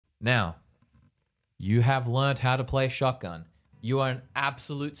Now, you have learned how to play shotgun. You are an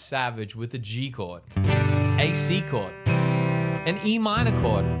absolute savage with a G chord, a C chord, an E minor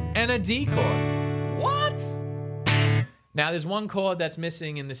chord, and a D chord. What? Now, there's one chord that's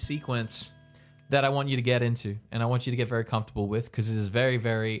missing in this sequence that I want you to get into, and I want you to get very comfortable with, because it is very,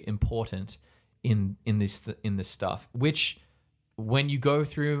 very important in this stuff. Which, when you go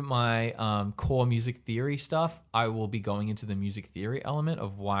through my core music theory stuff, I will be going into the music theory element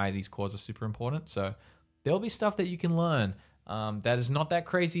of why these chords are super important. So there'll be stuff that you can learn that is not that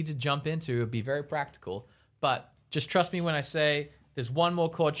crazy to jump into. It'll be very practical, but just trust me when I say there's one more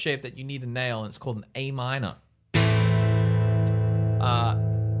chord shape that you need to nail, and it's called an A minor.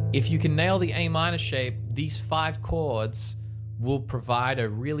 If you can nail the A minor shape, these 5 chords will provide a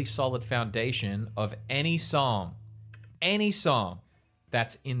really solid foundation of any song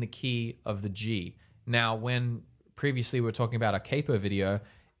that's in the key of the G. Now, when previously we were talking about a capo video,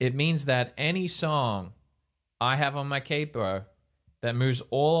 it means that any song I have on my capo that moves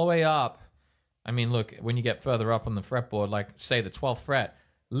all the way up, I mean, look, when you get further up on the fretboard, like say the 12th fret,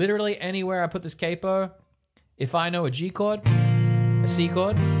 literally anywhere I put this capo, if I know a G chord, a C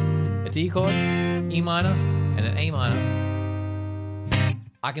chord, a D chord, E minor, and an A minor,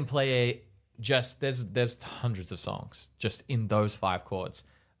 I can play there's hundreds of songs just in those 5 chords.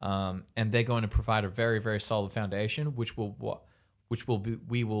 And they're going to provide a very, very solid foundation,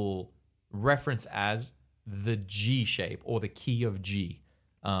 we will reference as the G shape, or the key of G.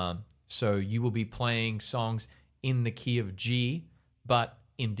 So you will be playing songs in the key of G, but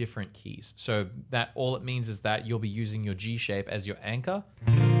in different keys. So that all it means is that you'll be using your G shape as your anchor,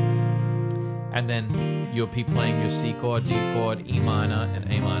 and then you'll be playing your C chord, D chord, E minor, and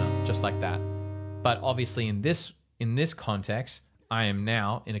A minor, just like that. But obviously in this context, I am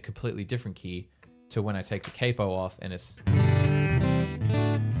now in a completely different key to when I take the capo off, and it's...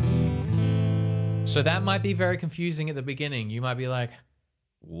 So that might be very confusing at the beginning. You might be like,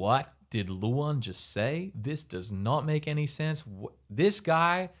 what did Luan just say? This does not make any sense. This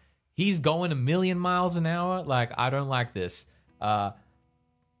guy, he's going 1,000,000 miles an hour. Like, I don't like this.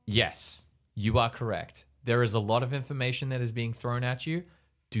 Yes, you are correct. There is a lot of information that is being thrown at you.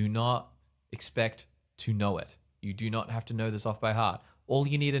 Do not expect to know it. You do not have to know this off by heart. All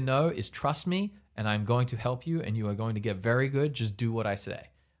you need to know is trust me, and I'm going to help you, and you are going to get very good. Just do what I say.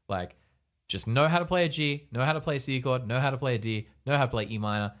 Like, just know how to play a G, know how to play a C chord, know how to play a D, know how to play E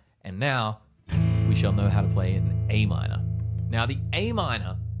minor, and now we shall know how to play an A minor. Now, the A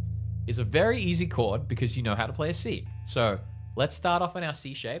minor is a very easy chord because you know how to play a C. So let's start off in our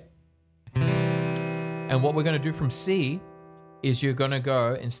C shape. And what we're going to do from C is you're going to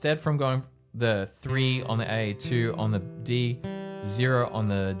go, instead from going the 3 on the A, 2 on the D, 0 on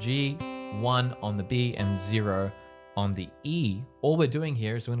the G, 1 on the B, and 0 on the E, all we're doing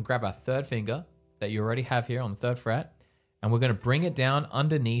here is we're going to grab our 3rd finger that you already have here on the 3rd fret, and we're going to bring it down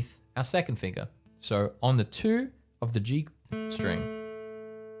underneath our 2nd finger. So on the 2 of the G string,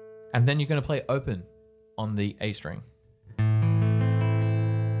 and then you're going to play open on the A string.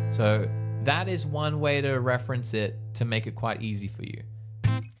 So that is one way to reference it to make it quite easy for you.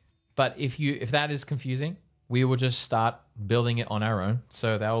 But if that is confusing, we will just start building it on our own.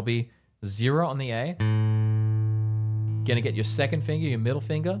 So that will be 0 on the A. Gonna get your 2nd finger, your middle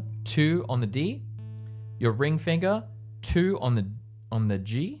finger, 2 on the D, your ring finger, 2 on the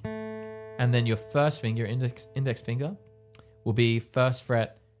G, and then your 1st finger, index finger, will be 1st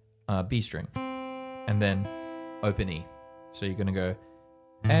fret B string, and then open E. So you're gonna go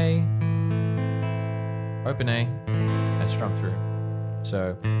A, open A, and strum through.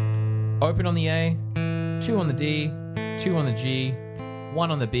 So open on the A, 2 on the D, 2 on the G, 1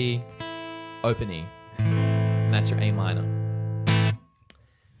 on the B, open E. And that's your A minor.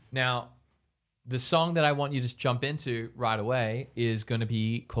 Now, the song that I want you to jump into right away is going to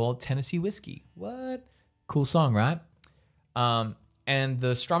be called Tennessee Whiskey. What? Cool song, right? And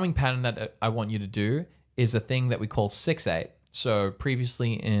the strumming pattern that I want you to do is a thing that we call 6/8. So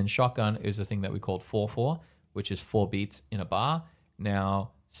previously in shotgun is a thing that we called 4/4, which is 4 beats in a bar.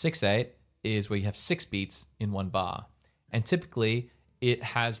 Now 6/8 is where you have 6 beats in one bar. And typically it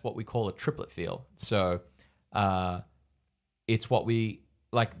has what we call a triplet feel. So it's what we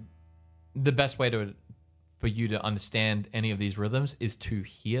like. The best way for you to understand any of these rhythms is to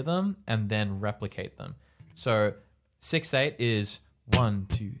hear them and then replicate them. So 6/8 is 1,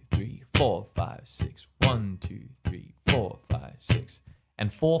 2, 3, 4, 5, 6. 1, 2, 3, 4, 5, 6.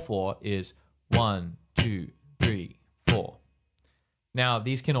 And 4/4 is 1, 2, 3, 4. Now,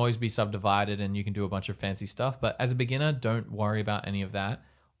 these can always be subdivided and you can do a bunch of fancy stuff, but as a beginner, don't worry about any of that.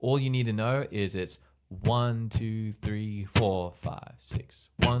 All you need to know is it's 1, 2, 3, 4, 5, 6.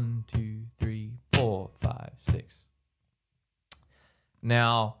 1, 2, 3, 4, 5, 6.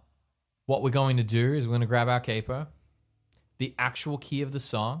 Now, what we're going to do is we're going to grab our capo. The actual key of the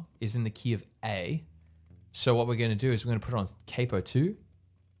song is in the key of A. So what we're going to do is we're going to put it on capo 2.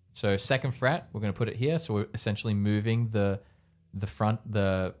 So 2nd fret, we're going to put it here. So we're essentially moving the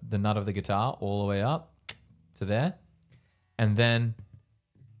nut of the guitar all the way up to there. And then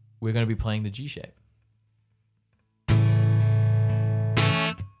we're going to be playing the G shape.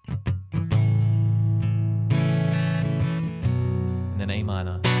 And then A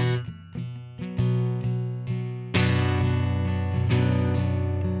minor.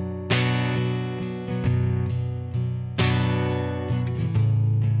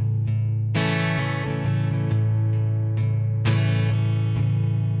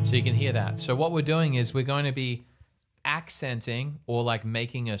 So you can hear that. So what we're doing is we're going to be accenting or like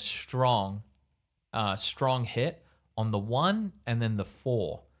making a strong hit on the 1 and then the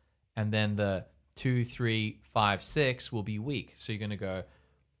 4. And then the 2, 3, 5, 6 will be weak. So you're going to go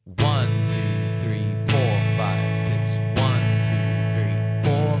 1, 2, 3, 4, 5, 6. 1, 2, 3,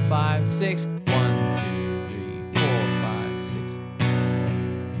 4, 5, 6. 1, 2, 3, 4, 5,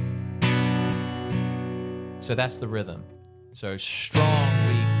 6. So that's the rhythm. So strong,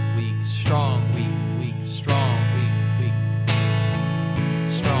 weak, weak, strong, weak, weak, strong, weak, weak.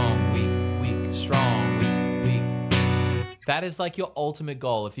 Strong, weak, weak, strong, weak, weak. That is like your ultimate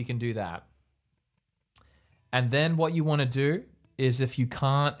goal if you can do that. And then what you want to do is if you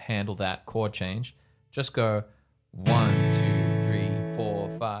can't handle that chord change, just go 1, 2, 3,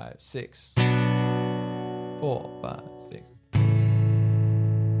 4, 5, 6. 4, 5, 6. So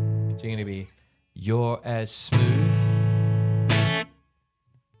you're going to be, you're as smooth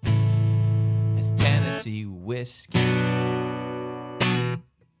as Tennessee whiskey.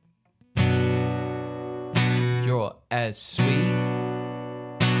 You're as sweet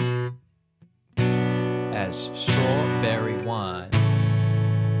as strawberry wine.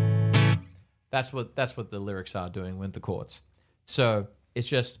 That's what the lyrics are doing with the chords. So it's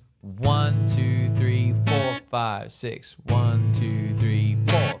just 1, 2, 3, 4, 5, 6. 1, 2, 3,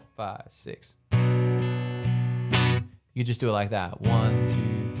 4, 5, 6. You just do it like that.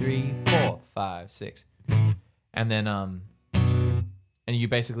 1, 2, 3, 4, 5, 6. And then and you're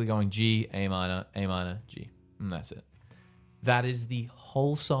basically going G, A minor, G. And that's it. That is the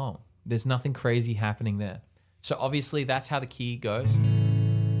whole song. There's nothing crazy happening there. So obviously that's how the key goes.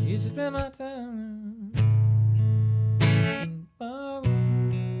 Used to spend my time in bar.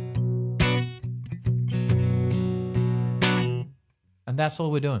 And that's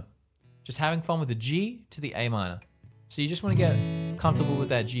all we're doing. Just having fun with the G to the A minor. So you just want to get comfortable with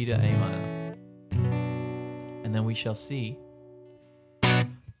that G to A minor. And then we shall see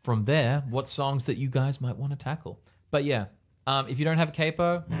from there what songs that you guys might want to tackle. But yeah, if you don't have a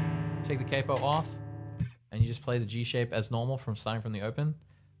capo, take the capo off and you just play the G shape as normal starting from the open.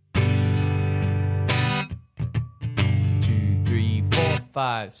 2, 3, 4,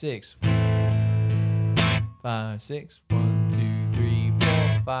 5, 6. 5, 6. 1, 2, 3,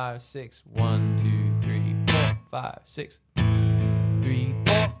 4, 5, 6. 1, 2, 3, 4, 5, 6. 3,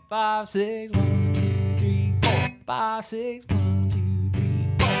 4, 5, 6. 1, 2, 3, 4, 5, 6. 1, 2,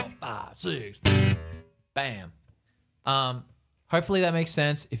 3, 4, 5, 6. Bam. Hopefully that makes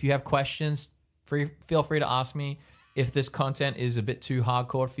sense. If you have questions, feel free to ask me. If this content is a bit too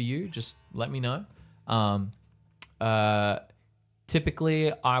hardcore for you, just let me know.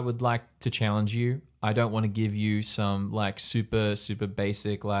 Typically, I would like to challenge you. I don't want to give you some like super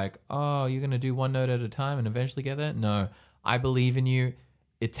basic, like, oh, you're going to do one note at a time and eventually get there. No, I believe in you.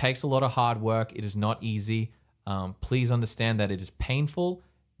 It takes a lot of hard work. It is not easy. Please understand that it is painful.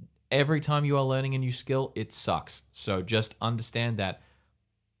 Every time you are learning a new skill, it sucks. So just understand that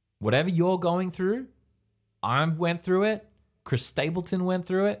whatever you're going through, I went through it. Chris Stapleton went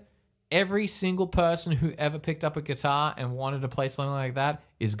through it. Every single person who ever picked up a guitar and wanted to play something like that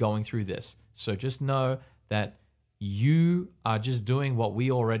is going through this. So just know that you are just doing what we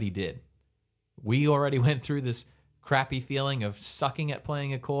already did. We already went through this crappy feeling of sucking at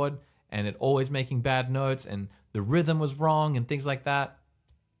playing a chord and it always making bad notes and the rhythm was wrong and things like that.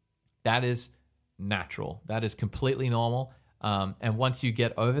 That is natural. That is completely normal. And once you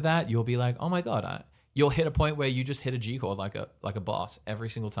get over that, you'll be like, oh my God, you'll hit a point where you just hit a G chord like a boss every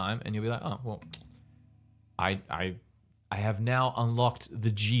single time. And you'll be like, oh, well, I have now unlocked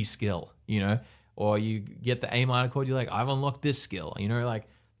the G skill, you know, or you get the A minor chord. You're like, I've unlocked this skill, you know, like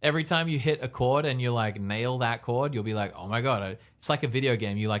every time you hit a chord and you like nail that chord, you'll be like, oh my God, it's like a video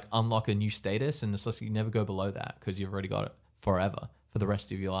game. You like unlock a new status and it's like you never go below that because you've already got it forever for the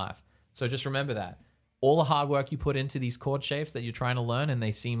rest of your life. So just remember that. all the hard work you put into these chord shapes that you're trying to learn and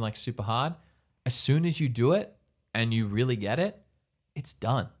they seem like super hard, as soon as you do it and you really get it, it's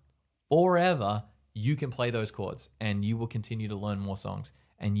done. Forever, you can play those chords and you will continue to learn more songs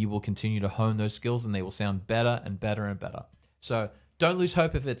and you will continue to hone those skills and they will sound better and better and better. So don't lose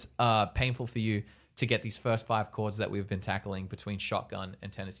hope if it's painful for you to get these first 5 chords that we've been tackling between Shotgun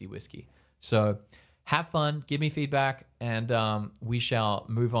and Tennessee Whiskey. So have fun, give me feedback, and we shall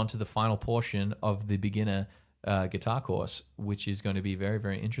move on to the final portion of the beginner guitar course, which is going to be very,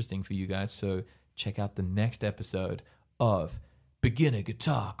 very interesting for you guys. So check out the next episode of Beginner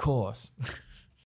Guitar Course.